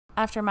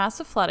After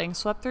massive flooding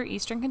swept through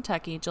eastern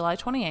Kentucky July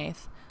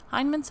 28th,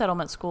 Hindman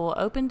Settlement School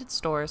opened its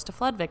doors to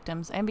flood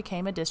victims and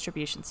became a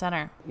distribution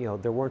center.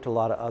 There weren't a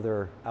lot of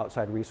other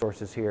outside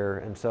resources here,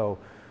 and so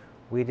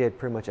we did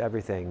pretty much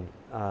everything.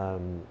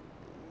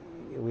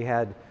 We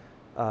had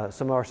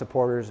some of our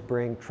supporters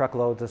bring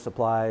truckloads of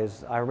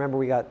supplies. I remember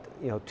we got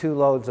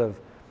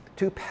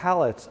two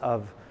pallets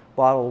of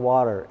bottled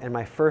water, and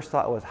my first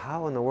thought was,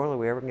 how in the world are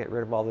we ever going to get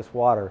rid of all this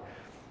water?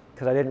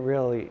 Because I didn't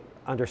really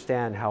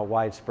understand how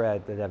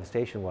widespread the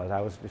devastation was. I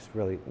was just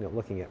really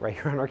looking at right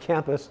here on our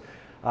campus.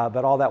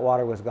 But all that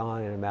water was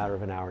gone in a matter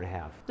of an hour and a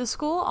half. The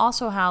school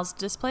also housed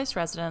displaced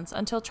residents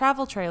until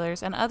travel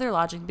trailers and other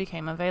lodging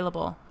became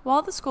available.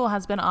 While the school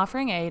has been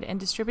offering aid and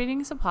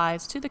distributing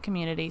supplies to the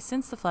community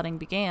since the flooding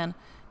began,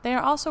 they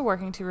are also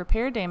working to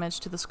repair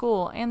damage to the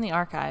school and the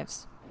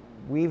archives.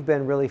 We've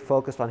been really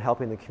focused on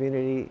helping the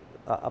community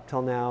up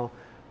till now,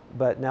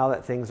 but now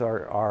that things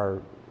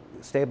are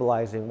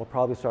stabilizing, we'll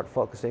probably start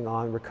focusing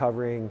on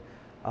recovering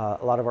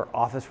a lot of our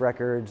office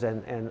records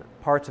and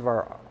parts of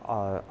our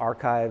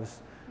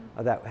archives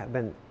that have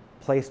been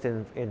placed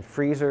in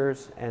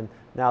freezers, and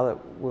now that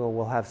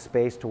we'll have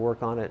space to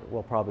work on it,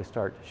 we'll probably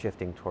start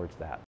shifting towards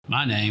that.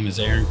 My name is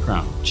Aaron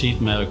Crump, Chief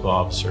Medical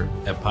Officer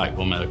at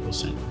Pikeville Medical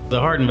Center.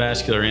 The Heart and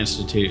Vascular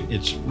Institute,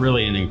 it's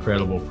really an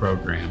incredible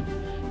program.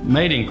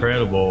 Made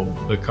incredible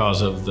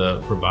because of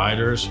the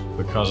providers,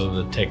 because of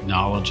the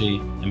technology,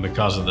 and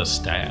because of the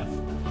staff.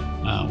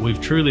 We've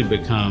truly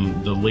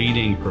become the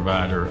leading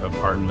provider of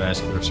heart and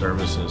vascular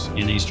services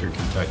in Eastern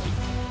Kentucky.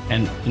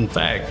 And in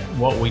fact,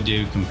 what we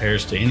do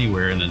compares to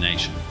anywhere in the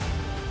nation.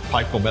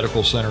 Pikeville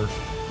Medical Center,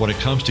 when it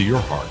comes to your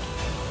heart,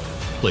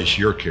 place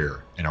your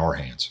care in our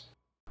hands.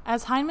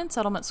 As Hindman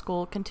Settlement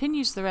School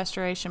continues the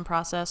restoration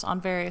process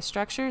on various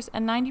structures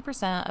and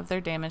 90% of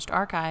their damaged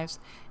archives,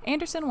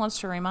 Anderson wants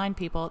to remind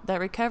people that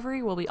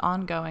recovery will be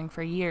ongoing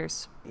for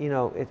years.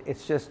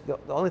 It's just, the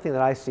only thing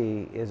that I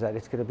see is that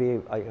it's going to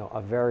be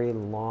a very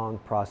long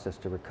process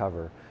to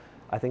recover.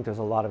 I think there's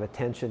a lot of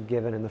attention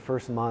given in the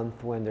first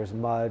month when there's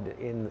mud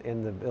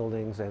in the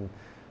buildings,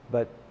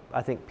 but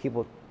I think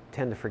people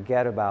tend to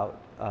forget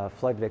about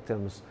flood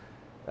victims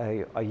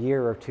a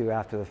year or two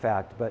after the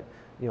fact. But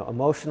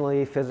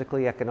emotionally,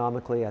 physically,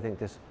 economically, I think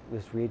this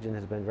region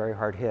has been very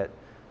hard hit,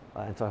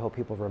 and so I hope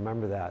people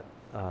remember that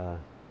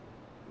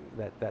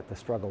the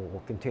struggle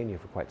will continue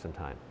for quite some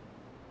time.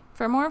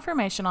 For more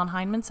information on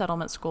Hindman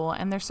Settlement School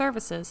and their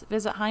services,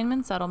 visit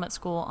Hindman Settlement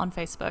School on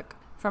Facebook.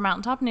 For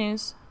Mountaintop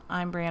News,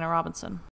 I'm Brianna Robinson.